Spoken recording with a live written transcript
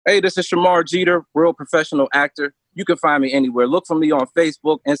Hey, this is Charmar Jeter, real professional actor. You can find me anywhere. Look for me on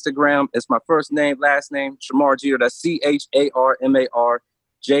Facebook, Instagram. It's my first name, last name, Charmar Jeter. That's CHARMARJETER.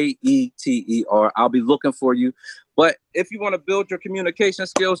 I'll be looking for you. But if you want to build your communication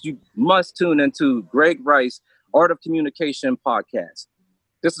skills, you must tune into Greg Rice, Art of Communication podcast.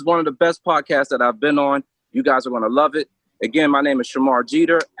 This is one of the best podcasts that I've been on. You guys are going to love it. Again, my name is Charmar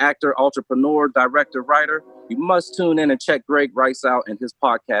Jeter, actor, entrepreneur, director, writer. You must tune in and check Greg Rice out, and his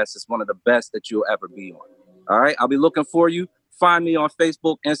podcast is one of the best that you'll ever be on. All right, I'll be looking for you. Find me on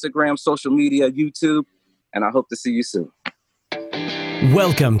Facebook, Instagram, social media, YouTube, and I hope to see you soon.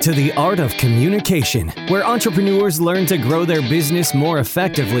 Welcome to the Art of Communication, where entrepreneurs learn to grow their business more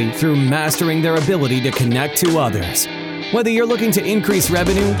effectively through mastering their ability to connect to others. Whether you're looking to increase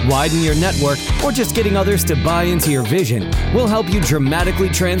revenue, widen your network, or just getting others to buy into your vision, we'll help you dramatically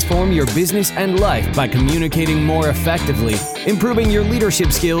transform your business and life by communicating more effectively, improving your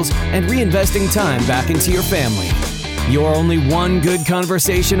leadership skills, and reinvesting time back into your family. You're only one good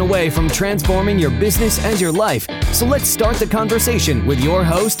conversation away from transforming your business and your life, so let's start the conversation with your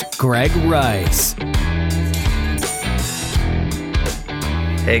host, Greg Rice.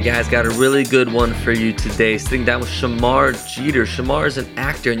 Hey guys, got a really good one for you today. Sitting down with Charmar Jeter. Charmar is an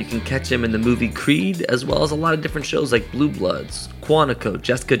actor, and you can catch him in the movie Creed, as well as a lot of different shows like Blue Bloods, Quantico,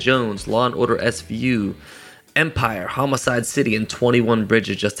 Jessica Jones, Law & Order SVU, Empire, Homicide City, and 21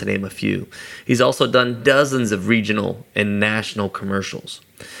 Bridges, just to name a few. He's also done dozens of regional and national commercials.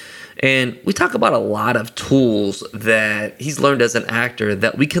 And we talk about a lot of tools that he's learned as an actor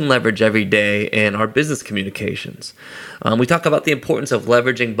that we can leverage every day in our business communications. We talk about the importance of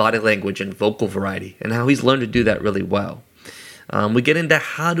leveraging body language and vocal variety and how he's learned to do that really well. We get into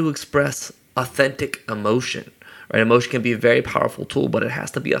how to express authentic emotion. Right? Emotion can be a very powerful tool, but it has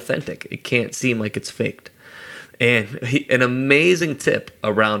to be authentic. It can't seem like it's faked. And an amazing tip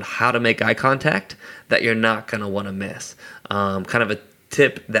around how to make eye contact that you're not going to want to miss. Kind of a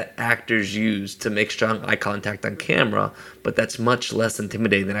tip that actors use to make strong eye contact on camera, but that's much less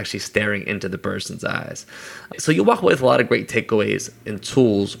intimidating than actually staring into the person's eyes. So you'll walk away with a lot of great takeaways and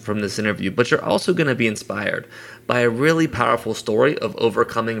tools from this interview, but you're also going to be inspired by a really powerful story of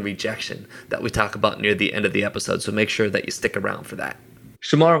overcoming rejection that we talk about near the end of the episode. So make sure that you stick around for that.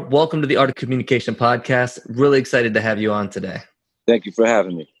 Charmar, welcome to the Art of Communication podcast. Really excited to have you on today. Thank you for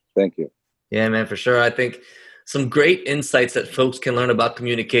having me. Thank you. Yeah, man, for sure. I think some great insights that folks can learn about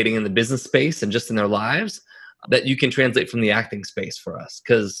communicating in the business space and just in their lives that you can translate from the acting space for us.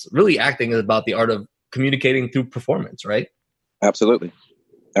 Because really acting is about the art of communicating through performance, right? Absolutely.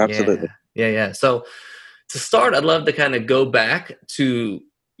 Absolutely. Yeah. So to start, I'd love to kind of go back to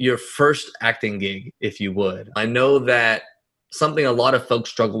your first acting gig, if you would. I know that something a lot of folks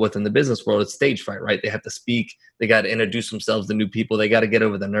struggle with in the business world is stage fright, right? They have to speak. They got to introduce themselves to new people. They got to get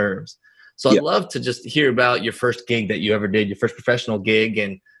over the nerves. So I'd love to just hear about your first gig that you ever did, your first professional gig,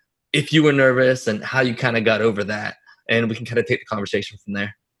 and if you were nervous and how you kind of got over that. And we can kind of take the conversation from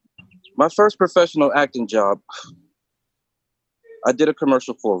there. My first professional acting job, I did a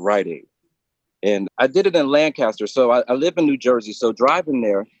commercial for Rite Aid. And I did it in Lancaster. So I live in New Jersey. So driving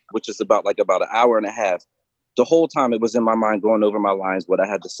there, which is about an hour and a half, the whole time it was in my mind going over my lines, what I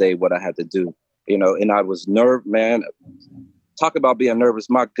had to say, what I had to do, and I was nervous, man. Talk about being nervous.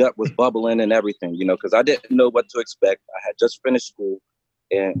 My gut was bubbling and everything, because I didn't know what to expect. I had just finished school,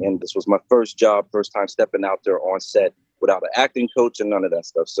 and this was my first job, first time stepping out there on set without an acting coach and none of that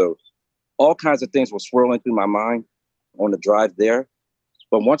stuff. So all kinds of things were swirling through my mind on the drive there.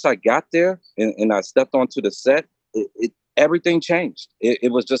 But once I got there and I stepped onto the set, everything changed.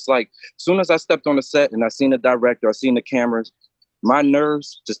 It was just like, as soon as I stepped on the set and I seen the director, I seen the cameras, my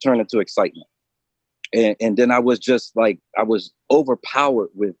nerves just turned into excitement. And then I was just like, I was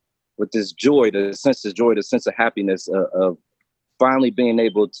overpowered with this joy, the sense of happiness of finally being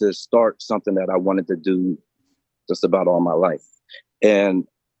able to start something that I wanted to do just about all my life. And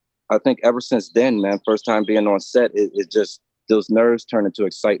I think ever since then, man, first time being on set, it just, those nerves turned into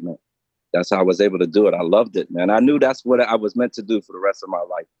excitement. That's how I was able to do it. I loved it, man. I knew that's what I was meant to do for the rest of my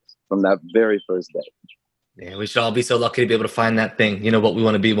life from that very first day. Yeah, we should all be so lucky to be able to find that thing, what we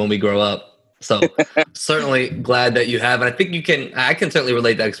want to be when we grow up. So certainly glad that you have. And I think I can certainly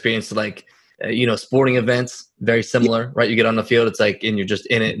relate that experience to sporting events, very similar, right? You get on the field, it's like, and you're just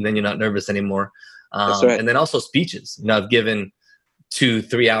in it and then you're not nervous anymore. That's right. And then also speeches, I've given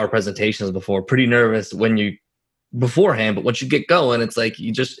 2-3 hour presentations before, pretty nervous beforehand, but once you get going, it's like,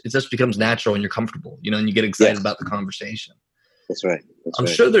 it just becomes natural and you're comfortable, and you get excited about the conversation. That's right. I'm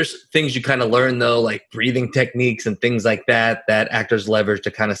sure there's things you kind of learn though, like breathing techniques and things like that actors leverage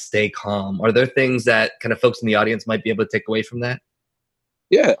to kind of stay calm. Are there things that kind of folks in the audience might be able to take away from that?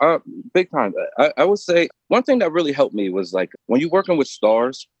 Yeah, big time. I would say one thing that really helped me was like when you're working with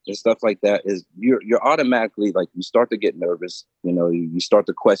stars and stuff like that is you're automatically like you start to get nervous. You know, you start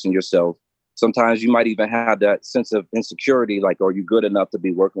to question yourself. Sometimes you might even have that sense of insecurity, like, are you good enough to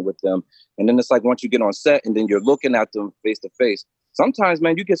be working with them? And then it's like once you get on set and then you're looking at them face to face, sometimes,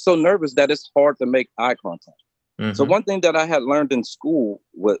 man, you get so nervous that it's hard to make eye contact. So one thing that I had learned in school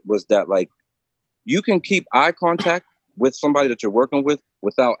was that like you can keep eye contact with somebody that you're working with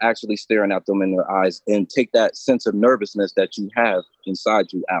without actually staring at them in their eyes and take that sense of nervousness that you have inside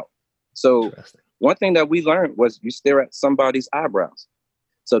you out. So one thing that we learned was you stare at somebody's eyebrows.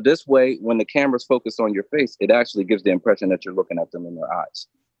 So this way, when the camera's focused on your face, it actually gives the impression that you're looking at them in their eyes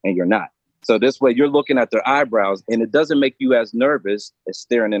and you're not. So this way you're looking at their eyebrows and it doesn't make you as nervous as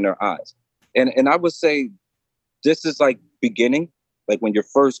staring in their eyes. And I would say this is like beginning, like when you're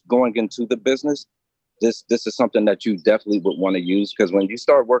first going into the business, this is something that you definitely would want to use because when you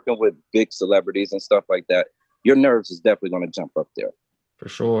start working with big celebrities and stuff like that, your nerves is definitely going to jump up there. For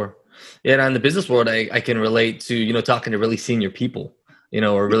sure. Yeah, and in the business world, I can relate to, talking to really senior people,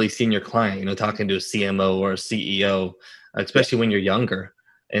 or really senior client, talking to a CMO or a CEO, especially when you're younger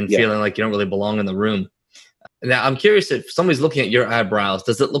and feeling like you don't really belong in the room. Now, I'm curious if somebody's looking at your eyebrows,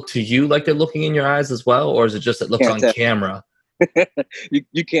 does it look to you like they're looking in your eyes as well? Or is it just it looks on camera?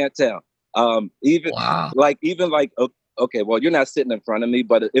 You can't tell. Even like, okay, well, you're not sitting in front of me,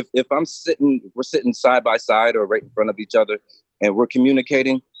 but if we're sitting side by side or right in front of each other and we're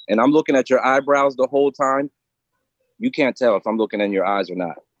communicating and I'm looking at your eyebrows the whole time, you can't tell if I'm looking in your eyes or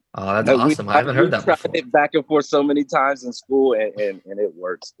not. Oh, that's awesome. I haven't heard that before. It back and forth so many times in school and it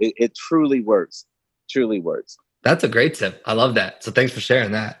works. It truly works. Truly works. That's a great tip. I love that. So thanks for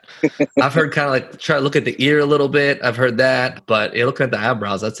sharing that. I've heard kind of like try to look at the ear a little bit. I've heard that, but looking at the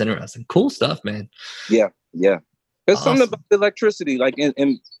eyebrows, that's interesting. Cool stuff, man. Yeah. There's something about the electricity, like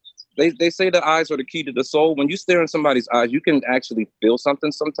and they say the eyes are the key to the soul. When you stare in somebody's eyes, you can actually feel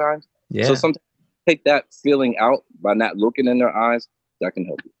something sometimes. Yeah. So sometimes take that feeling out by not looking in their eyes. That can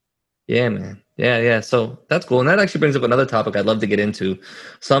help you. Yeah, man. Yeah. So that's cool. And that actually brings up another topic I'd love to get into.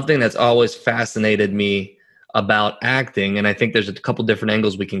 Something that's always fascinated me about acting, and I think there's a couple different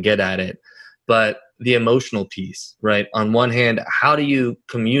angles we can get at it, but the emotional piece, right? On one hand, how do you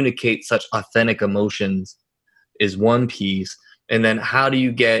communicate such authentic emotions is one piece, and then how do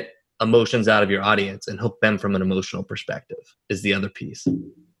you get emotions out of your audience and hook them from an emotional perspective is the other piece.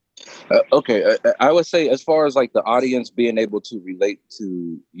 Okay, I would say as far as like the audience being able to relate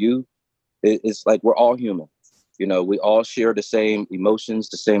to you, it's like we're all human. We all share the same emotions,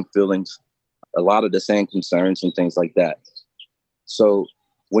 the same feelings, a lot of the same concerns and things like that. So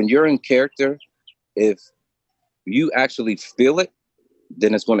when you're in character, if you actually feel it,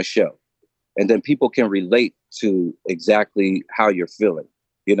 then it's going to show. And then people can relate to exactly how you're feeling.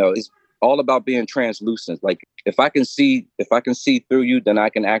 It's all about being translucent. Like if I can see through you, then I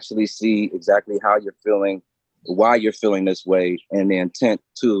can actually see exactly how you're feeling, why you're feeling this way, and the intent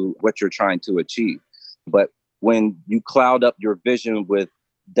to what you're trying to achieve. But when you cloud up your vision with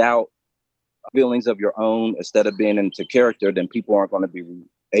doubt, feelings of your own instead of being into character, then people aren't going to be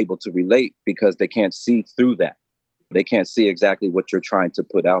able to relate because they can't see through that. They can't see exactly what you're trying to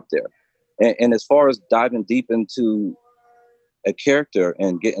put out there. And as far as diving deep into a character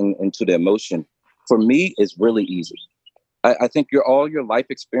and getting into the emotion, for me, it's really easy. I think all your life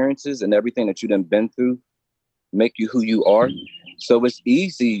experiences and everything that you've been through make you who you are. So it's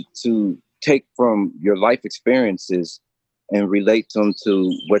easy to take from your life experiences and relate them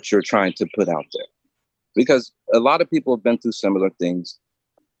to what you're trying to put out there. Because a lot of people have been through similar things.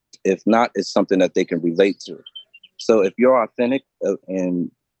 If not, it's something that they can relate to. So if you're authentic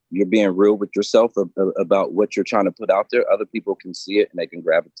and you're being real with yourself about what you're trying to put out there, other people can see it and they can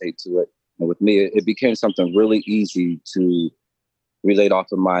gravitate to it. And with me, it became something really easy to relate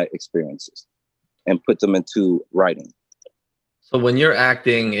off of my experiences and put them into writing. So when you're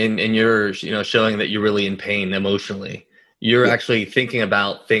acting and you're showing that you're really in pain emotionally, you're actually thinking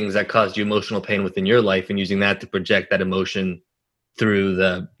about things that caused you emotional pain within your life and using that to project that emotion through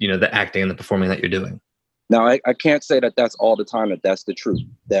the acting and the performing that you're doing. Now, I can't say that that's all the time that's the truth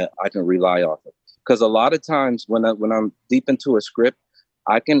that I can rely off of. Because a lot of times when I'm deep into a script,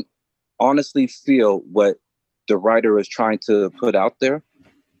 I can honestly feel what the writer is trying to put out there.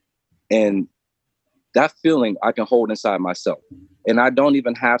 And that feeling I can hold inside myself. And I don't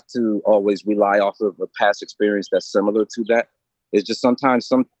even have to always rely off of a past experience that's similar to that. It's just sometimes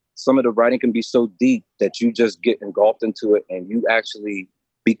some of the writing can be so deep that you just get engulfed into it and you actually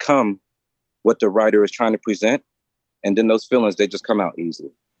become what the writer is trying to present. And then those feelings, they just come out easily.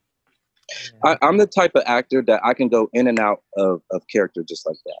 I'm the type of actor that I can go in and out of character just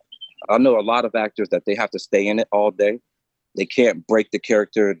like that. I know a lot of actors that they have to stay in it all day. They can't break the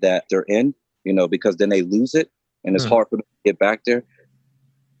character that they're in, because then they lose it and it's hard for them to get back there.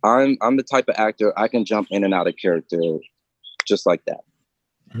 I'm the type of actor I can jump in and out of character just like that.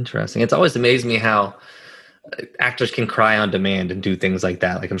 Interesting. It's always amazed me how actors can cry on demand and do things like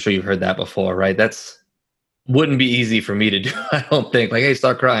that. Like, I'm sure you've heard that before, right? Wouldn't be easy for me to do. I don't think, like, hey,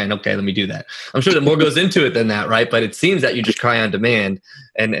 start crying. Okay, let me do that. I'm sure that more goes into it than that, right? But it seems that you just cry on demand,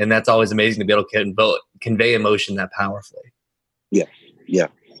 and that's always amazing to be able to convey emotion that powerfully. Yeah,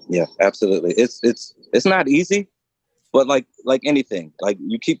 absolutely. It's not easy, but like anything, like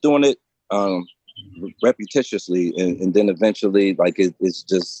you keep doing it repetitiously, and then eventually, like it's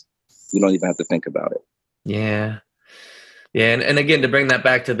just, you don't even have to think about it. Yeah. And again, to bring that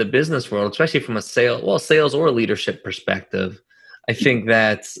back to the business world, especially from a sales or leadership perspective, I think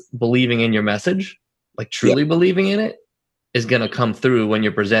that believing in your message, like truly believing in it, is going to come through when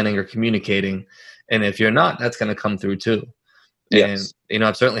you're presenting or communicating. And if you're not, that's going to come through too. Yes. And,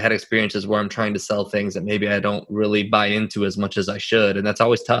 I've certainly had experiences where I'm trying to sell things that maybe I don't really buy into as much as I should. And that's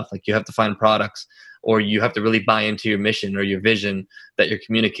always tough. Like, you have to find products, or you have to really buy into your mission or your vision that you're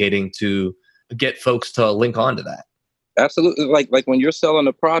communicating to get folks to link onto that. Absolutely. Like when you're selling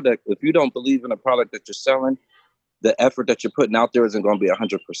a product, if you don't believe in a product that you're selling, the effort that you're putting out there isn't going to be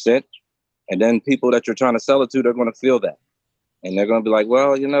 100%. And then people that you're trying to sell it to, they're going to feel that. And they're going to be like,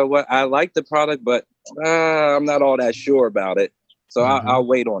 well, you know what? I like the product, but I'm not all that sure about it. So I'll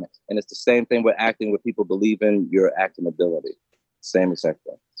wait on it. And it's the same thing with acting, where people believe in your acting ability. Same exact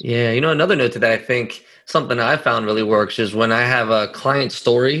thing. Yeah. Another note to that, I think something I found really works is when I have a client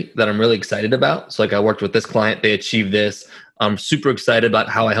story that I'm really excited about. So like, I worked with this client, they achieved this. I'm super excited about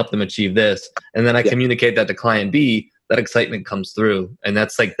how I helped them achieve this. And then I communicate that to client B, that excitement comes through. And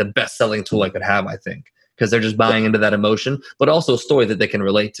that's like the best selling tool I could have, I think, because they're just buying into that emotion, but also a story that they can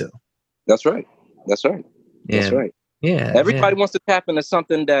relate to. That's right. Yeah. That's right. Yeah. Everybody wants to tap into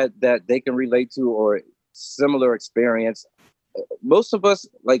something that they can relate to, or similar experience. Most of us,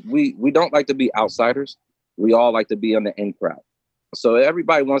 like, we don't like to be outsiders. We all like to be on the in crowd. So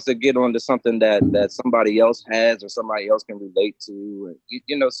everybody wants to get onto something that somebody else has or somebody else can relate to.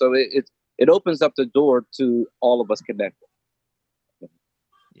 So it opens up the door to all of us connecting.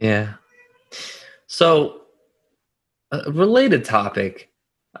 Yeah. So a related topic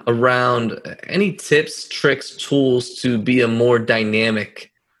around any tips, tricks, tools to be a more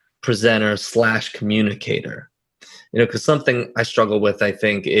dynamic presenter / communicator. Because something I struggle with, I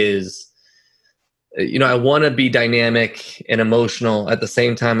think, is, I want to be dynamic and emotional. At the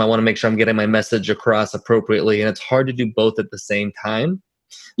same time, I want to make sure I'm getting my message across appropriately. And it's hard to do both at the same time.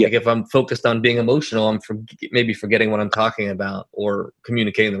 Yeah. Like, if I'm focused on being emotional, I'm maybe forgetting what I'm talking about, or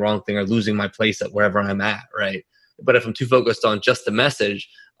communicating the wrong thing, or losing my place at wherever I'm at, right? But if I'm too focused on just the message,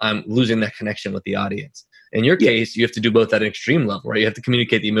 I'm losing that connection with the audience. In your case, you have to do both at an extreme level, right? You have to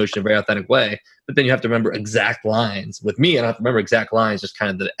communicate the emotion in a very authentic way, but then you have to remember exact lines. With me, I don't have to remember exact lines, just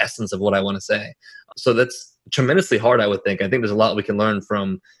kind of the essence of what I want to say. So that's tremendously hard, I would think. I think there's a lot we can learn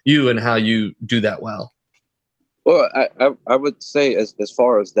from you and how you do that well. Well, I would say as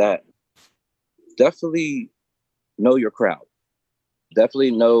far as that, definitely know your crowd.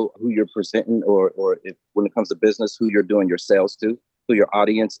 Definitely know who you're presenting, or if, when it comes to business, who you're doing your sales to, who your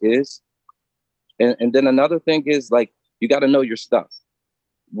audience is. And then another thing is, like, you got to know your stuff.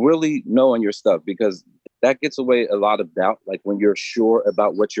 Really knowing your stuff, because that gets away a lot of doubt. Like, when you're sure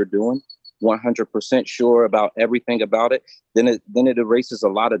about what you're doing, 100% sure about everything about it, then it erases a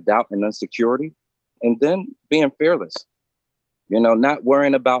lot of doubt and insecurity. And then being fearless, not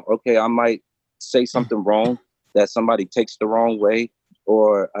worrying about, okay, I might say something wrong that somebody takes the wrong way,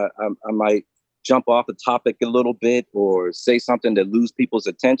 or I might jump off the topic a little bit, or say something that lose people's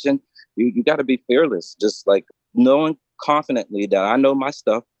attention. You got to be fearless, just like knowing confidently that I know my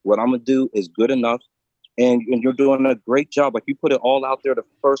stuff. What I'm going to do is good enough. And you're doing a great job. Like, you put it all out there the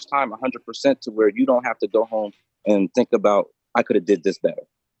first time, 100%, to where you don't have to go home and think about, I could have did this better,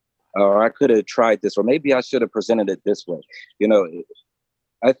 or I could have tried this, or maybe I should have presented it this way.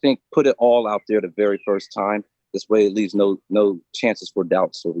 I think put it all out there the very first time. This way it leaves no chances for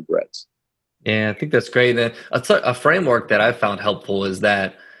doubts or regrets. Yeah, I think that's great. And a framework that I've found helpful is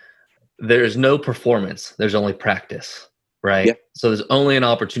that there's no performance. There's only practice, right? Yeah. So there's only an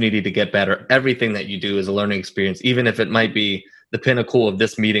opportunity to get better. Everything that you do is a learning experience, even if it might be the pinnacle of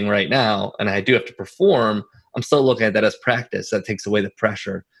this meeting right now, and I do have to perform, I'm still looking at that as practice. That takes away the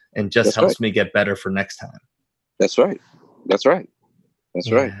pressure and just helps me get better for next time. That's right. Right.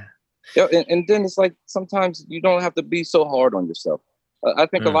 Yeah, and then it's like, sometimes you don't have to be so hard on yourself. I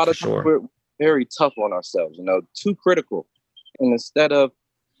think a lot for of times sure. we're very tough on ourselves, too critical. And instead of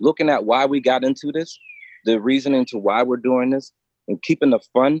looking at why we got into this, the reasoning to why we're doing this, and keeping the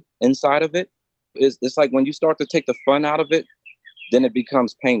fun inside of it, it's like when you start to take the fun out of it, then it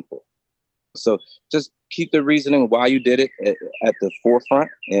becomes painful. So just keep the reasoning why you did it at the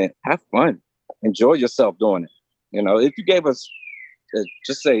forefront and have fun. Enjoy yourself doing it. If you gave us,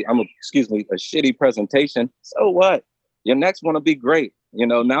 just say, a shitty presentation, so what? Your next one will be great.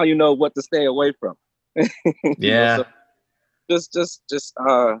 Now you know what to stay away from. Yeah. So just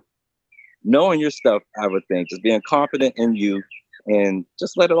knowing your stuff, I would think, just being confident in you and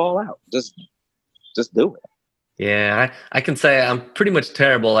just let it all out. Just do it. Yeah, I can say I'm pretty much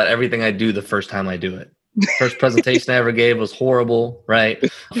terrible at everything I do the first time I do it. First presentation I ever gave was horrible, right?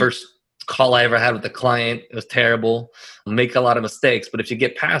 First call I ever had with the client, it was terrible. Make a lot of mistakes, but if you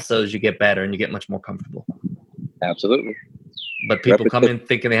get past those, you get better and you get much more comfortable. Absolutely. But people come in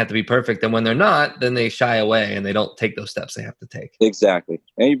thinking they have to be perfect, and when they're not, then they shy away and they don't take those steps they have to take. Exactly.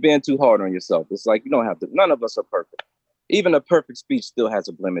 And you're being too hard on yourself. It's like you don't have to. None of us are perfect. Even a perfect speech still has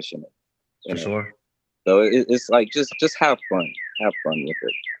a blemish in it. For sure. So it's like just have fun. Have fun with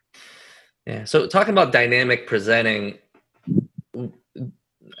it. Yeah. So talking about dynamic presenting,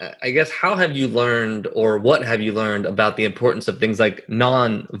 I guess how have you learned, or what have you learned about the importance of things like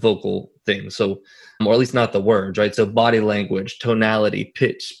non-vocal things? So, or at least not the words, right? So body language, tonality,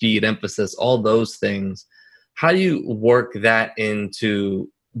 pitch, speed, emphasis, all those things. How do you work that into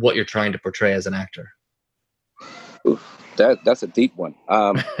what you're trying to portray as an actor? Ooh, that's a deep one.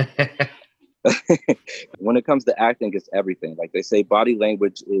 When it comes to acting, it's everything. Like they say, body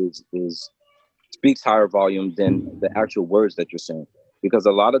language is speaks higher volume than the actual words that you're saying. Because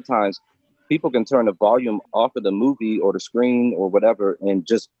a lot of times people can turn the volume off of the movie or the screen or whatever and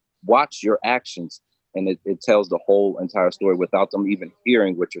just watch your actions. And it tells the whole entire story without them even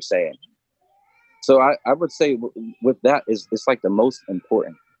hearing what you're saying. So I would say with that, it's like the most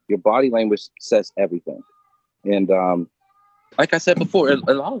important. Your body language says everything. And like I said before,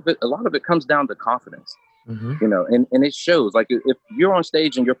 a lot of it comes down to confidence. And it shows. Like if you're on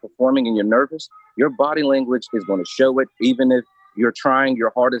stage and you're performing and you're nervous, your body language is going to show it, even if you're trying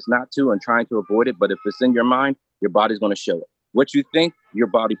your hardest not to and trying to avoid it. But if it's in your mind, your body's going to show it. What you think, your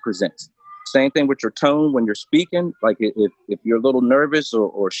body presents. Same thing with your tone when you're speaking. Like if you're a little nervous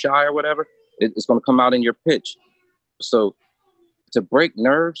or shy or whatever, it's going to come out in your pitch. So to break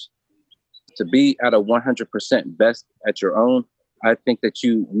nerves, to be at a 100% best at your own, I think that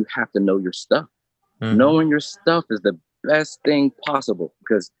you have to know your stuff. Mm-hmm. Knowing your stuff is the best thing possible,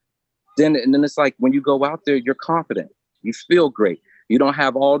 because then it's like when you go out there, you're confident. You feel great. You don't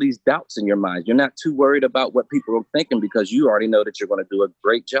have all these doubts in your mind. You're not too worried about what people are thinking, because you already know that you're going to do a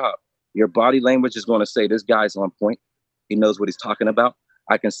great job. Your body language is going to say, this guy's on point. He knows what he's talking about.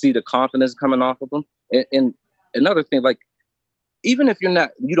 I can see the confidence coming off of him. And another thing, like, even if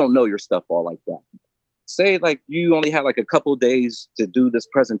you don't know your stuff all like that, say like you only had like a couple days to do this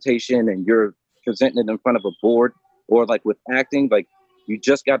presentation and you're presenting it in front of a board, or like with acting, like you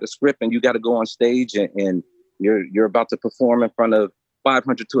just got the script and you got to go on stage and you're about to perform in front of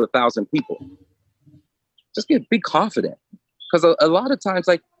 500 to 1,000 people. Just be confident, because a lot of times,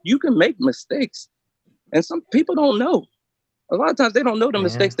 like, you can make mistakes, and some people don't know. A lot of times they don't know the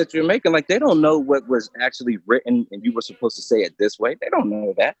mistakes that you're making. Like, they don't know what was actually written and you were supposed to say it this way. They don't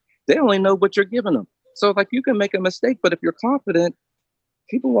know that. They only know what you're giving them. So like, you can make a mistake, but if you're confident,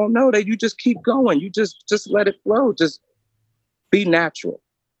 people won't know that. You just keep going. You just let it flow. Just be natural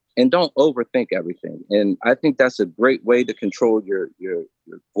and don't overthink everything. And I think that's a great way to control your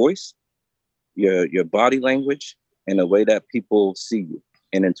voice, your body language, and the way that people see you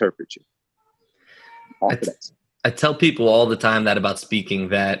and interpret you. Confidence. I tell people all the time that about speaking,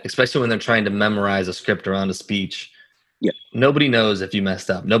 that especially when they're trying to memorize a script around a speech, nobody knows if you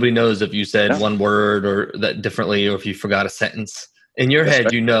messed up. Nobody knows if you said one word or that differently, or if you forgot a sentence. In your head,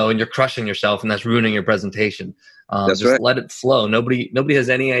 right, you know, and you're crushing yourself, and that's ruining your presentation. Just right. Let it flow. Nobody has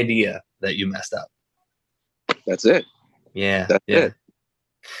any idea that you messed up. That's it. Yeah. That's it.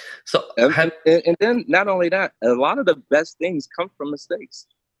 So, and then not only that, a lot of the best things come from mistakes.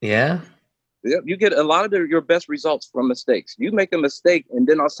 Yeah. You get a lot of your best results from mistakes. You make a mistake, and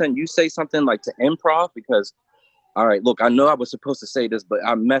then all of a sudden you say something like to improv because, all right, look, I know I was supposed to say this, but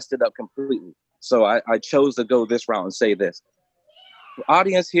I messed it up completely. So I chose to go this route and say this. The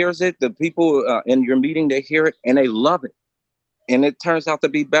audience hears it. The people in your meeting, they hear it and they love it. And it turns out to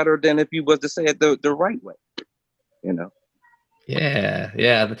be better than if you was to say it the right way, you know? Yeah.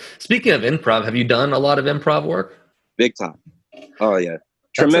 Yeah. Speaking of improv, have you done a lot of improv work? Big time. Oh, yeah.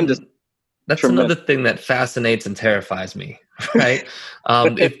 Tremendous. That's another thing that fascinates and terrifies me. right?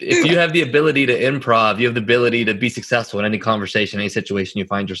 If you have the ability to improv, you have the ability to be successful in any conversation, any situation you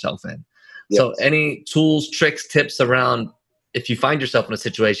find yourself in. Yes. So any tools, tricks, tips around if you find yourself in a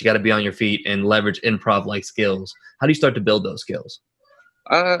situation, you got to be on your feet and leverage improv-like skills. How do you start to build those skills?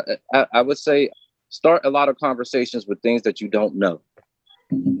 I would say start a lot of conversations with things that you don't know,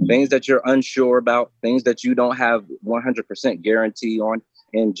 things that you're unsure about, things that you don't have 100% guarantee on,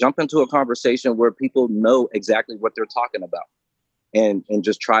 and jump into a conversation where people know exactly what they're talking about, and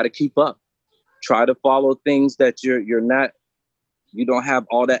just try to keep up. Try to follow things that you don't have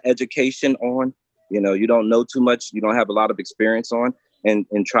all that education on, you don't know too much, you don't have a lot of experience on, and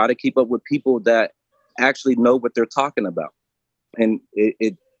try to keep up with people that actually know what they're talking about. And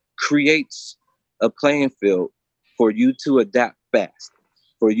it creates a playing field for you to adapt fast,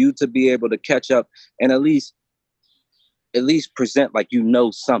 for you to be able to catch up and at least present like you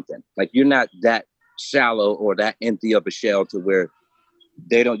know something, like you're not that shallow or that empty of a shell to where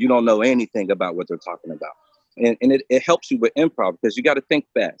you don't know anything about what they're talking about. And it helps you with improv because you got to think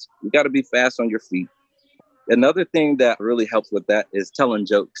fast. You got to be fast on your feet. Another thing that really helps with that is telling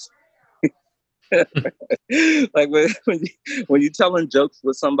jokes. Like when you're telling jokes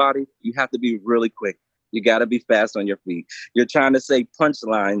with somebody, you have to be really quick. You got to be fast on your feet. You're trying to say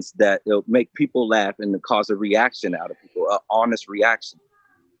punchlines that will make people laugh and cause a reaction out of people, an honest reaction.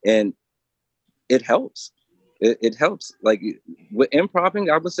 And it helps. It helps. Like with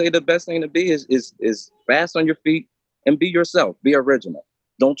improvising, I would say the best thing to be is fast on your feet and be yourself. Be original.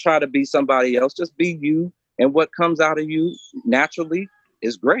 Don't try to be somebody else. Just be you. And what comes out of you naturally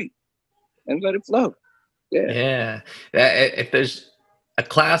is great. And let it flow. Yeah. If there's a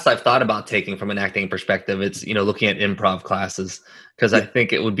class I've thought about taking from an acting perspective, it's, looking at improv classes, because I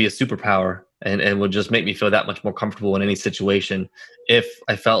think it would be a superpower and would just make me feel that much more comfortable in any situation if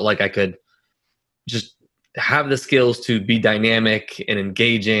I felt like I could just have the skills to be dynamic and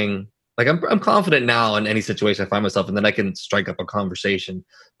engaging. Like I'm confident now in any situation I find myself in that I can strike up a conversation,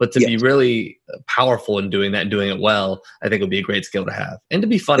 but to be really powerful in doing that and doing it well, I think would be a great skill to have. And to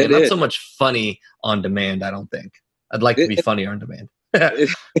be funny, not so much funny on demand. I don't think I'd like to be funnier on demand. I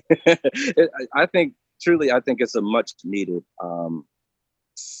think it's a much needed, I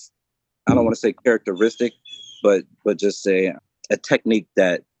don't want to say characteristic, but just say a technique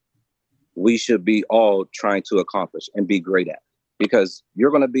that we should be all trying to accomplish and be great at, because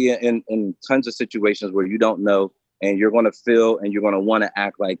you're going to be in tons of situations where you don't know, and you're going to feel and you're going to want to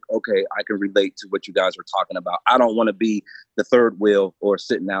act like, okay, I can relate to what you guys are talking about. I don't want to be the third wheel or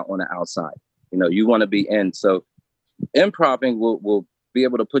sitting out on the outside. You want to be in. So improving will be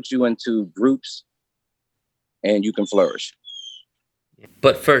able to put you into groups and you can flourish.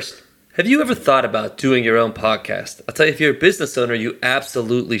 But first, have you ever thought about doing your own podcast? I'll tell you, if you're a business owner, you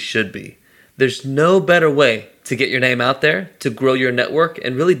absolutely should be. There's no better way to get your name out there, to grow your network,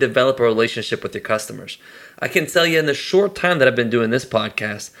 and really develop a relationship with your customers. I can tell you in the short time that I've been doing this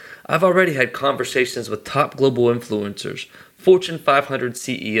podcast, I've already had conversations with top global influencers, Fortune 500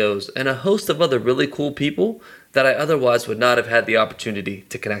 CEOs, and a host of other really cool people that I otherwise would not have had the opportunity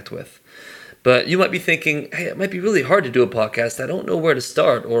to connect with. But you might be thinking, hey, it might be really hard to do a podcast. I don't know where to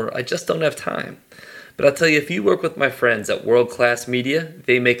start, or I just don't have time. But I'll tell you, if you work with my friends at World Class Media,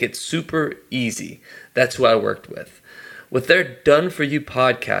 they make it super easy. That's who I worked with. With their Done For You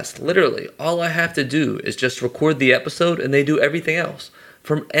podcast, literally, all I have to do is just record the episode and they do everything else.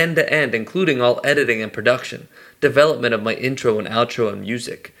 From end to end, including all editing and production, development of my intro and outro and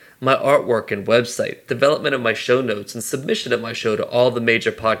music, my artwork and website, development of my show notes, and submission of my show to all the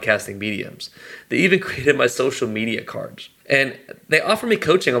major podcasting mediums. They even created my social media cards. And they offer me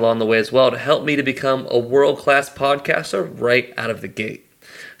coaching along the way as well to help me to become a world-class podcaster right out of the gate.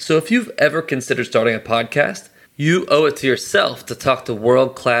 So if you've ever considered starting a podcast, you owe it to yourself to talk to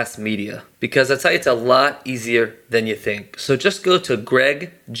World Class Media, because I tell you, it's a lot easier than you think. So just go to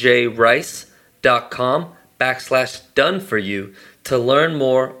gregjrice.com/done-for-you to learn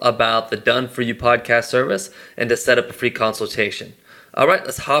more about the Done For You podcast service and to set up a free consultation. All right,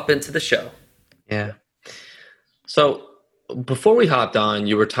 let's hop into the show. Yeah. So before we hopped on,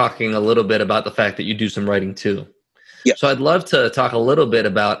 you were talking a little bit about the fact that you do some writing too. Yeah. So I'd love to talk a little bit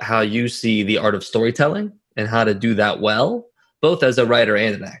about how you see the art of storytelling and how to do that well, both as a writer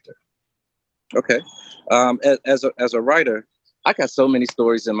and an actor. Okay. As a writer, I got so many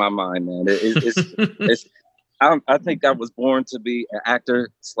stories in my mind, man. I think I was born to be an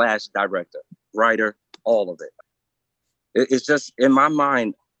actor/director, writer, all of it. It's just in my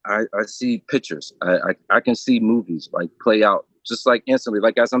mind. I see pictures. I can see movies like play out just like instantly.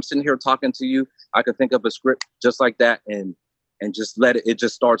 Like as I'm sitting here talking to you, I could think of a script just like that and just let it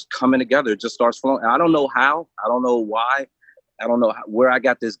just starts coming together. It just starts flowing. I don't know how. I don't know why. I don't know where I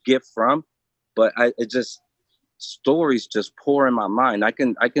got this gift from, but stories just pour in my mind. I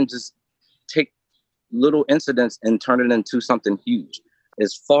can just take little incidents and turn it into something huge.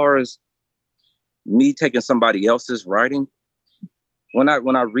 As far as me taking somebody else's writing, when I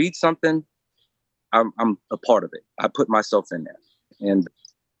read something, I'm a part of it. I put myself in there, and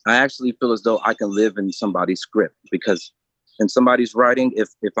I actually feel as though I can live in somebody's script, because in somebody's writing,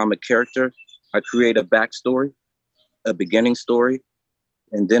 if I'm a character, I create a backstory, a beginning story,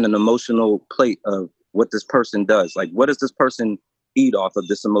 and then an emotional plate of what this person does. Like, what does this person eat off of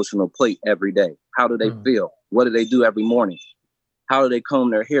this emotional plate every day? How do they feel? What do they do every morning? How do they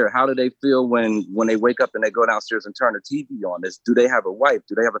comb their hair? How do they feel when they wake up and they go downstairs and turn the TV on? Do they have a wife?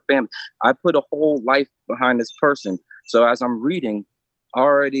 Do they have a family? I put a whole life behind this person. So as I'm reading, I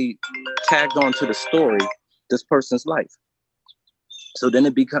already tagged on to the story this person's life. So then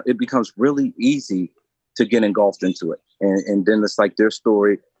it becomes really easy to get engulfed into it. And then it's like their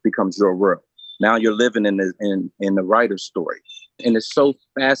story becomes your world. Now you're living in the writer's story. And it's so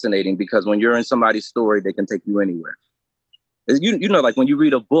fascinating, because when you're in somebody's story, they can take you anywhere. You know, like when you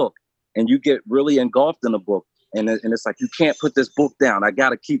read a book and you get really engulfed in a book, and it's like, you can't put this book down. I got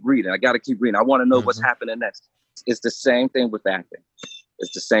to keep reading. I want to know what's happening next. It's the same thing with acting.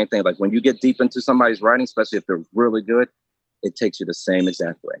 It's the same thing. Like when you get deep into somebody's writing, especially if they're really good, it takes you the same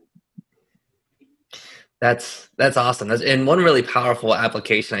exact way. That's awesome. And one really powerful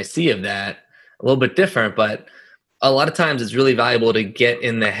application I see of that, a little bit different, but a lot of times it's really valuable to get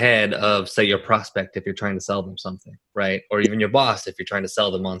in the head of, say, your prospect if you're trying to sell them something, right? Or even your boss if you're trying to sell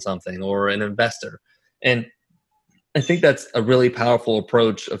them on something, or an investor. And I think that's a really powerful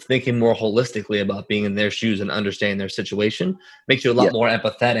approach of thinking more holistically about being in their shoes and understanding their situation. Makes you a lot more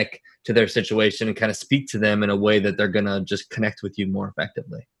empathetic to their situation and kind of speak to them in a way that they're going to just connect with you more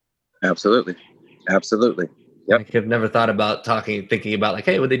effectively. Absolutely. Yep. Like, I've never thought about thinking about like,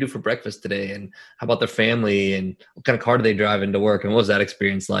 hey, what they do for breakfast today, and how about their family, and what kind of car do they drive into work, and what was that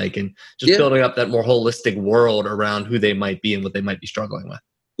experience like, and just building up that more holistic world around who they might be and what they might be struggling with.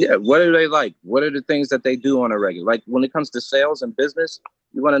 Yeah, what do they like? What are the things that they do on a regular? Like when it comes to sales and business,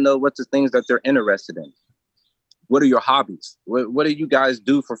 you want to know what's the things that they're interested in. What are your hobbies? What do you guys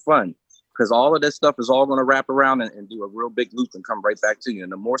do for fun? Because all of this stuff is all going to wrap around and do a real big loop and come right back to you.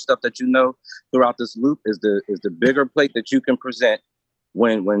 And the more stuff that you know throughout this loop is the bigger plate that you can present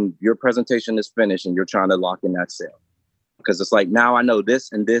when your presentation is finished and you're trying to lock in that sale. Because it's like, now I know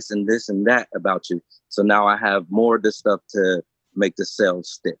this and this and this and that about you. So now I have more of this stuff to make the sale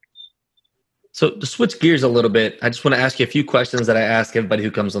stick. So to switch gears a little bit, I just want to ask you a few questions that I ask everybody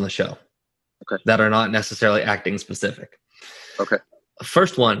who comes on the show. Okay. That are not necessarily acting specific. Okay.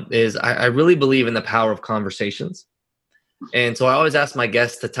 First one is, I really believe in the power of conversations. And so I always ask my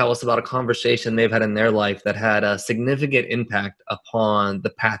guests to tell us about a conversation they've had in their life that had a significant impact upon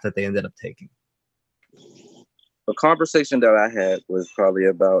the path that they ended up taking. A conversation that I had was probably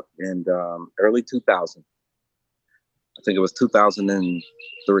about in early 2000. I think it was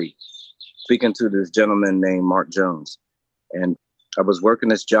 2003. Speaking to this gentleman named Mark Jones. And I was working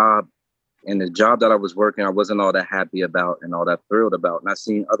this job. And the job that I was working, I wasn't all that happy about and all that thrilled about. And I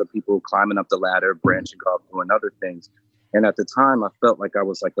seen other people climbing up the ladder, branching off, doing other things. And at the time, I felt like I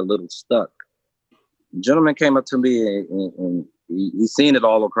was like a little stuck. The gentleman came up to me and he seen it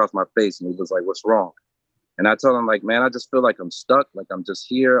all across my face. And he was like, "What's wrong?" And I told him, like, "Man, I just feel like I'm stuck. Like I'm just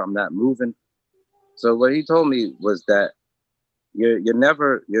here. I'm not moving." So what he told me was that you're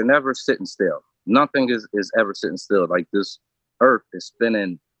never sitting still. Nothing is ever sitting still. Like this earth is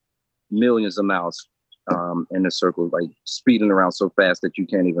spinning millions of miles in a circle, like speeding around so fast that you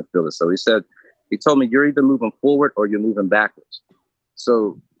can't even feel it. So he told me, you're either moving forward or you're moving backwards.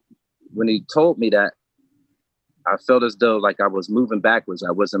 So when he told me that, I felt as though like I was moving backwards.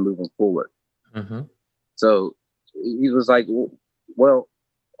 I wasn't moving forward. Mm-hmm. So he was like, well,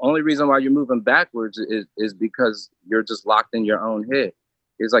 only reason why you're moving backwards is because you're just locked in your own head.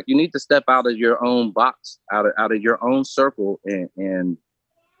 It's like, you need to step out of your own box, out of your own circle and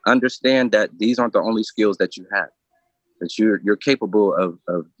understand that these aren't the only skills that you have, that you're capable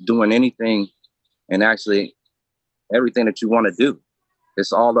of doing anything and actually everything that you want to do.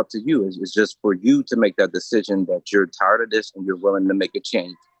 It's all up to you. It's just for you to make that decision that you're tired of this and you're willing to make a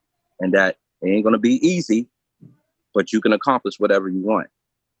change, and that it ain't going to be easy, but you can accomplish whatever you want.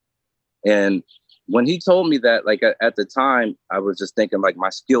 And when he told me that, like at the time, I was just thinking like my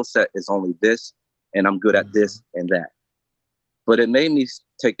skill set is only this and I'm good at this and that. But it made me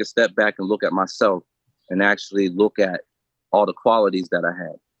take a step back and look at myself and actually look at all the qualities that I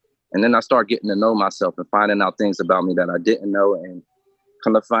had. And then I started getting to know myself and finding out things about me that I didn't know. And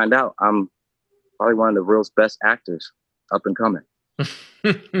come to find out, I'm probably one of the world's best actors. up and coming.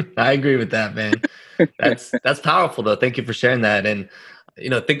 I agree with that, man. That's powerful though. Thank you for sharing that. And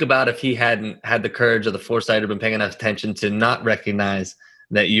think about if he hadn't had the courage or the foresight or been paying enough attention to not recognize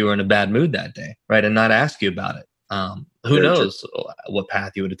that you were in a bad mood that day, right? And not ask you about it. Who Very knows true. what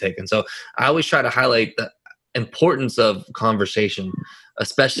path you would have taken. So I always try to highlight the importance of conversation,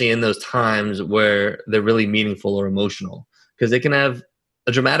 especially in those times where they're really meaningful or emotional, because they can have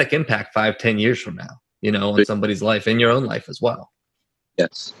a dramatic impact 5-10 years from now, on somebody's life, in your own life as well.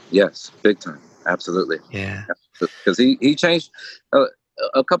 Yes, big time. Absolutely. Yeah. Because he changed,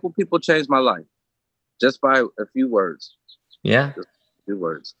 a couple people changed my life just by a few words. Yeah. Just a few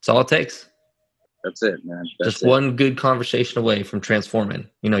words. That's all it takes. That's it, man. Just one good conversation away from transforming,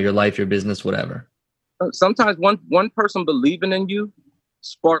 your life, your business, whatever. Sometimes one person believing in you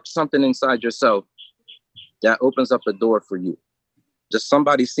sparks something inside yourself that opens up a door for you. Just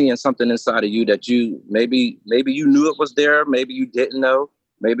somebody seeing something inside of you that you maybe you knew it was there, maybe you didn't know,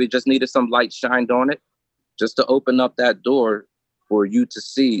 maybe it just needed some light shined on it, just to open up that door for you to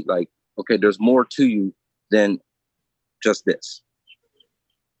see, like, okay, there's more to you than just this.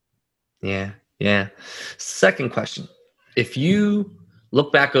 Yeah. Second question. If you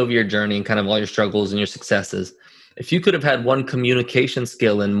look back over your journey and kind of all your struggles and your successes, if you could have had one communication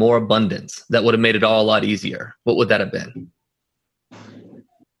skill in more abundance that would have made it all a lot easier, what would that have been?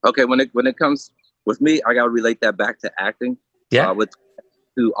 Okay, when it comes with me, I got to relate that back to acting. Yeah.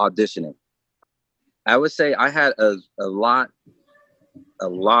 To auditioning. I would say I had a lot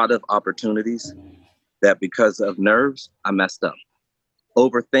of opportunities that because of nerves, I messed up.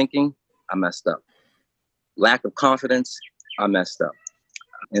 Overthinking, I messed up. Lack of confidence, I messed up.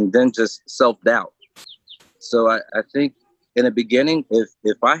 And then just self-doubt. So I think in the beginning,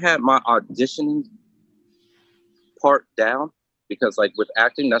 if I had my auditioning part down, because like with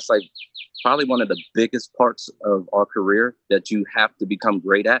acting, that's like probably one of the biggest parts of our career that you have to become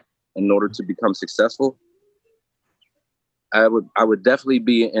great at in order to become successful. I would definitely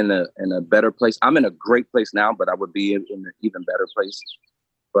be in a better place. I'm in a great place now, but I would be in an even better place.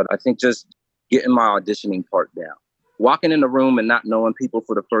 But I think just getting my auditioning part down, walking in the room and not knowing people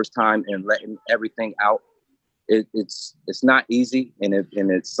for the first time and letting everything out, it's not easy, and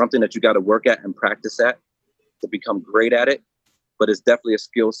it's something that you got to work at and practice at to become great at it. But it's definitely a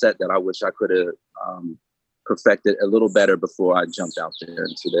skill set that I wish I could have perfected a little better before I jumped out there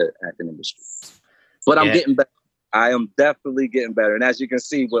into the acting industry. But I'm getting better. I am definitely getting better. And as you can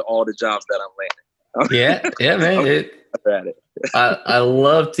see with all the jobs that I'm landing. Yeah, man. I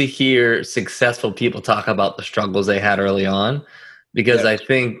love to hear successful people talk about the struggles they had early on, because I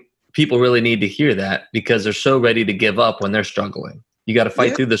think people really need to hear that, because they're so ready to give up when they're struggling. You got to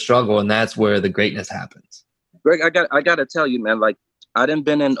fight through the struggle, and that's where the greatness happens. Greg, I got to tell you, man, like I done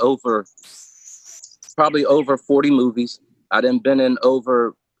been in probably over 40 movies. I done been in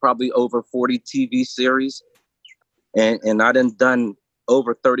probably over 40 TV series. And I done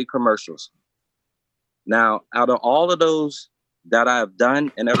over 30 commercials. Now, out of all of those that I have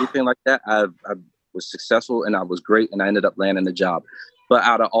done and everything like that, I was successful and I was great and I ended up landing a job. But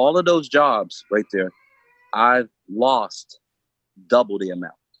out of all of those jobs right there, I've lost double the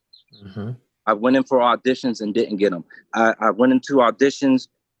amount. Mm-hmm. I went in for auditions and didn't get them. I went into auditions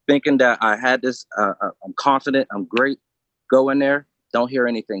thinking that I had this, I'm confident, I'm great. Go in there, don't hear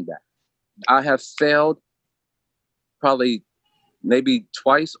anything back. I have failed probably maybe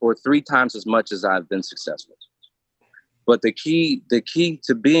twice or 3 times as much as I've been successful. But the key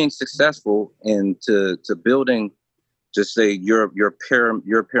to being successful and to building, just say your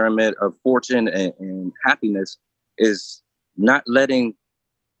pyramid of fortune and happiness, is not letting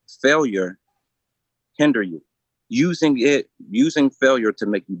failure hinder you. Using failure to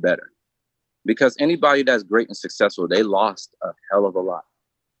make you better. Because anybody that's great and successful, they lost a hell of a lot.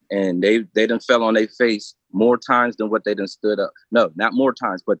 And they done fell on their face more times than what they done stood up. No, not more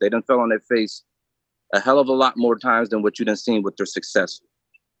times, but they done fell on their face a hell of a lot more times than what you done seen with their success.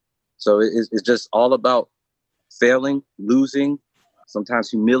 So it's just all about failing, losing, sometimes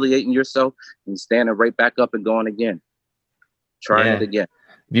humiliating yourself, and standing right back up and going again. Trying it again.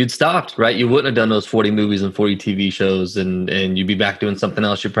 If you'd stopped, right, you wouldn't have done those 40 movies and 40 TV shows, and you'd be back doing something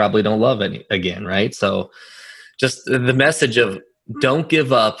else you probably don't love again, right? So just the message of don't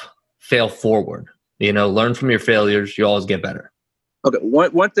give up, fail forward. Learn from your failures. You always get better. Okay,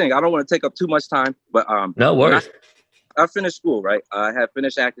 one thing, I don't want to take up too much time, but no worries. I finished school, right? I had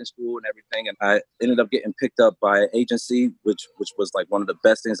finished acting school and everything, and I ended up getting picked up by an agency, which was like one of the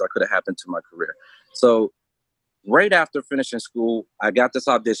best things that could have happened to my career. So right after finishing school, I got this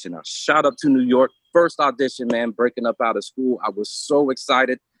audition. I shot up to New York. First audition, man, breaking up out of school. I was so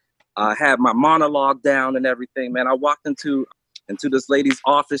excited. I had my monologue down and everything, man. I walked into this lady's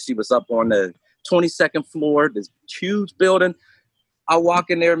office. She was up on the 22nd floor, this huge building. I walk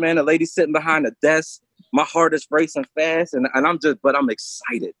in there, man. The lady sitting behind the desk. My heart is racing fast, and I'm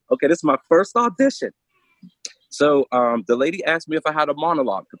excited. Okay, this is my first audition. So the lady asked me if I had a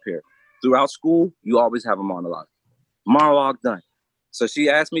monologue prepared. Throughout school, you always have a monologue. Monologue done. So she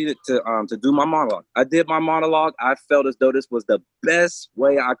asked me to do my monologue. I did my monologue. I felt as though this was the best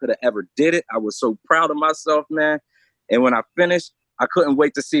way I could have ever did it. I was so proud of myself, man. And when I finished, I couldn't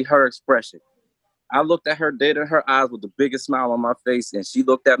wait to see her expression. I looked at her dead in her eyes with the biggest smile on my face, and she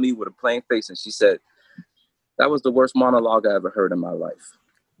looked at me with a plain face, and she said, "That was the worst monologue I ever heard in my life."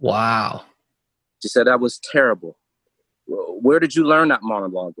 Wow. She said, "That was terrible. Where did you learn that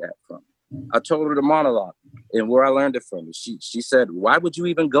monologue from?" I told her the monologue and where I learned it from. She said, "Why would you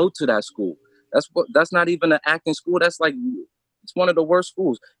even go to that school? That's not even an acting school. That's like, it's one of the worst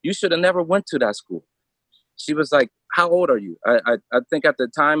schools. You should have never went to that school." She was like, "How old are you?" I think at the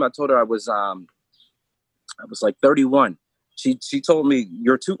time I told her I was like 31. She told me,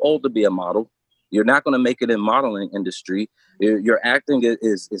 "You're too old to be a model. You're not going to make it in modeling industry. Your acting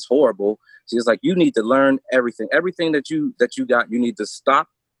is horrible." She was like, "You need to learn everything that you got. You need to stop,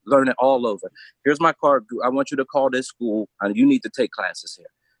 learn it all over. Here's my card. I want you to call this school, and you need to take classes here."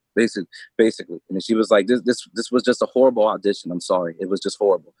 Basically. And she was like, this was just a horrible audition. I'm sorry. It was just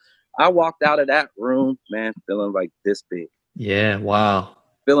horrible. I walked out of that room, man, feeling like this big. Yeah. Wow.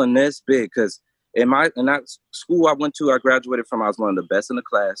 Feeling this big, because in that school I went to, I graduated from, I was one of the best in the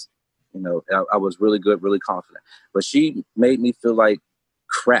class. You know, I was really good, really confident. But she made me feel like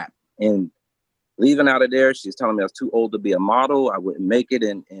crap. And leaving out of there, she's telling me I was too old to be a model. I wouldn't make it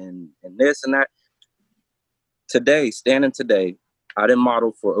in this and that. Standing today, I didn't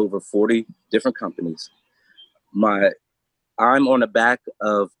model for over 40 different companies. I'm on the back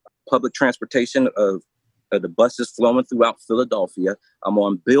of public transportation of the buses flowing throughout Philadelphia. I'm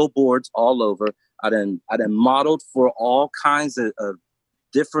on billboards all over. I done modeled for all kinds of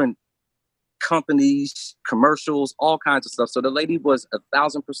different companies, commercials, all kinds of stuff. So the lady was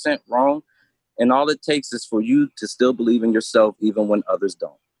 1,000% wrong. And all it takes is for you to still believe in yourself, even when others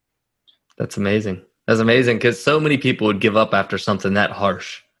don't. That's amazing. That's amazing, because so many people would give up after something that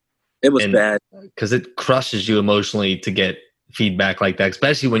harsh. It was bad. Because it crushes you emotionally to get feedback like that,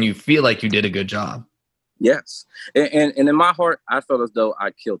 especially when you feel like you did a good job. Yes. And in my heart, I felt as though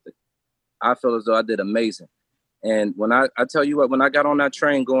I killed it. I felt as though I did amazing. And when I tell you what, when I got on that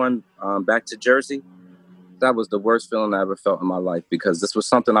train going back to Jersey, that was the worst feeling I ever felt in my life, because this was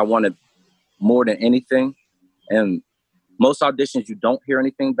something I wanted more than anything. And most auditions, you don't hear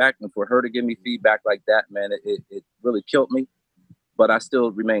anything back. And for her to give me feedback like that, man, it really killed me. But I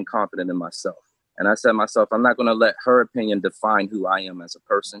still remain confident in myself. And I said to myself, I'm not going to let her opinion define who I am as a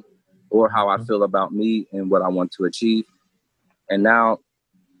person or how I feel about me and what I want to achieve. And now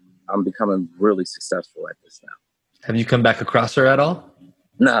I'm becoming really successful at this now. Have you come back across her at all?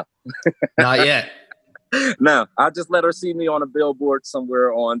 No. Not yet. No, I just let her see me on a billboard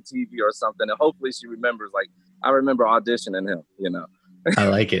somewhere on TV or something. And hopefully she remembers, like, I remember auditioning him, you know. I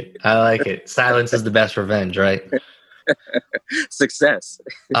like it. Silence is the best revenge, right? Success.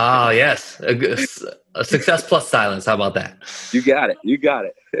 Oh, yes. A success plus silence. How about that? You got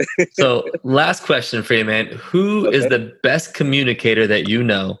it. So last question for you, man. Who is the best communicator that you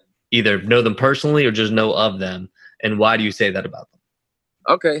know? Either know them personally or just know of them. And why do you say that about them?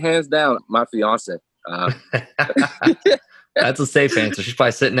 Okay, hands down, my fiance. That's a safe answer. She's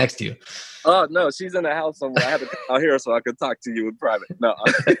probably sitting next to you. Oh, no, she's in the house somewhere. I had to come out here so I could talk to you in private. No,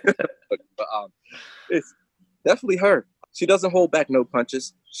 it's definitely her. She doesn't hold back no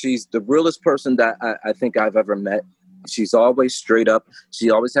punches. She's the realest person that I think I've ever met. She's always straight up.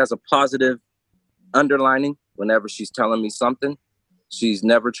 She always has a positive underlining whenever she's telling me something. She's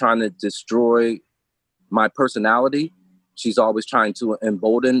never trying to destroy my personality. She's always trying to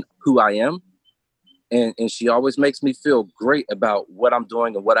embolden who I am. And she always makes me feel great about what I'm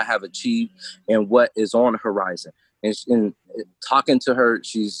doing and what I have achieved and what is on the horizon. And talking to her,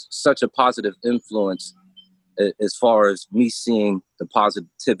 she's such a positive influence as far as me seeing the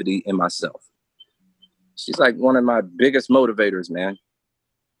positivity in myself. She's like one of my biggest motivators, man.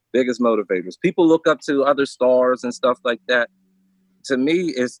 Biggest motivators. People look up to other stars and stuff like that. To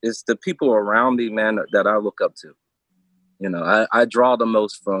me, it's the people around me, man, that I look up to. You know, I draw the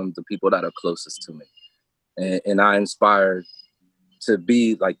most from the people that are closest to me. And I inspired to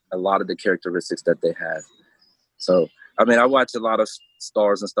be like a lot of the characteristics that they have. So, I mean, I watch a lot of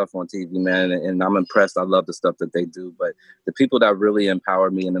stars and stuff on TV, man, and I'm impressed. I love the stuff that they do. But the people that really empower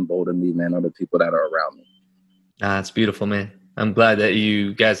me and embolden me, man, are the people that are around me. It's beautiful, man. I'm glad that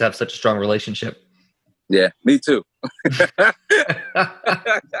you guys have such a strong relationship. Yeah, me too.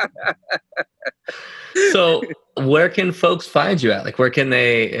 So where can folks find you at? Like, where can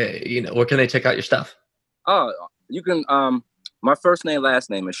they, where can they check out your stuff? You can, my first name, last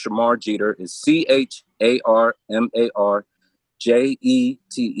name is Charmar Jeter. Is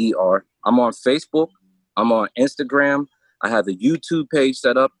CharmarJeter. I'm on Facebook. I'm on Instagram. I have a YouTube page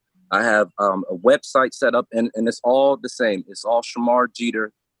set up. I have a website set up, and it's all the same. It's all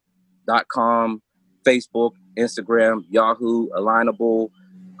CharmarJeter.com, Facebook, Instagram, Yahoo, Alignable,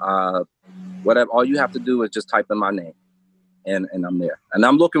 whatever. All you have to do is just type in my name, and I'm there. And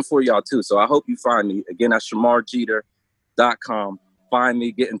I'm looking for y'all too. So I hope you find me. Again, that's CharmarJeter.com. Find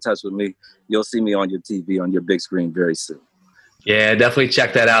me, get in touch with me. You'll see me on your TV, on your big screen very soon. Yeah, definitely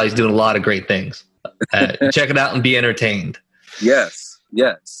check that out. He's doing a lot of great things. Check it out and be entertained. Yes.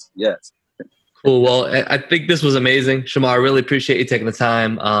 Cool. Well, I think this was amazing. Charmar, I really appreciate you taking the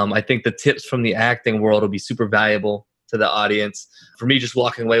time. I think the tips from the acting world will be super valuable to the audience. For me, just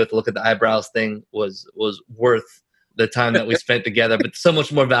walking away with the look at the eyebrows thing was worth the time that we spent together, but so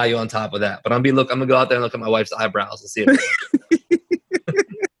much more value on top of that. But I'm going to go out there and look at my wife's eyebrows and see if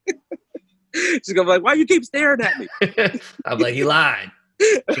she's going to be like, why you keep staring at me? I'm like, he lied.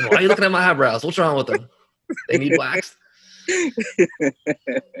 Why are you looking at my eyebrows? What's wrong with them? They need waxed.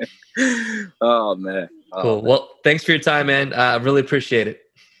 Oh, man. Cool. Well, thanks for your time, man. I really appreciate it.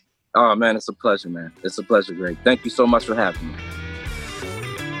 Oh, man, it's a pleasure, man. It's a pleasure, Greg. Thank you so much for having me.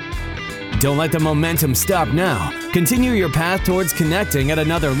 Don't let the momentum stop now. Continue your path towards connecting at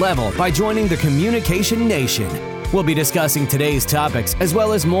another level by joining the Communication Nation. We'll be discussing today's topics as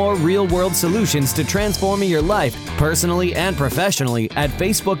well as more real-world solutions to transforming your life personally and professionally at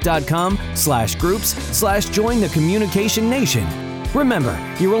facebook.com/groups/join the Communication Nation. Remember,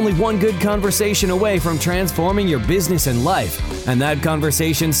 you're only one good conversation away from transforming your business and life, and that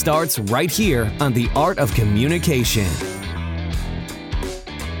conversation starts right here on The Art of Communication.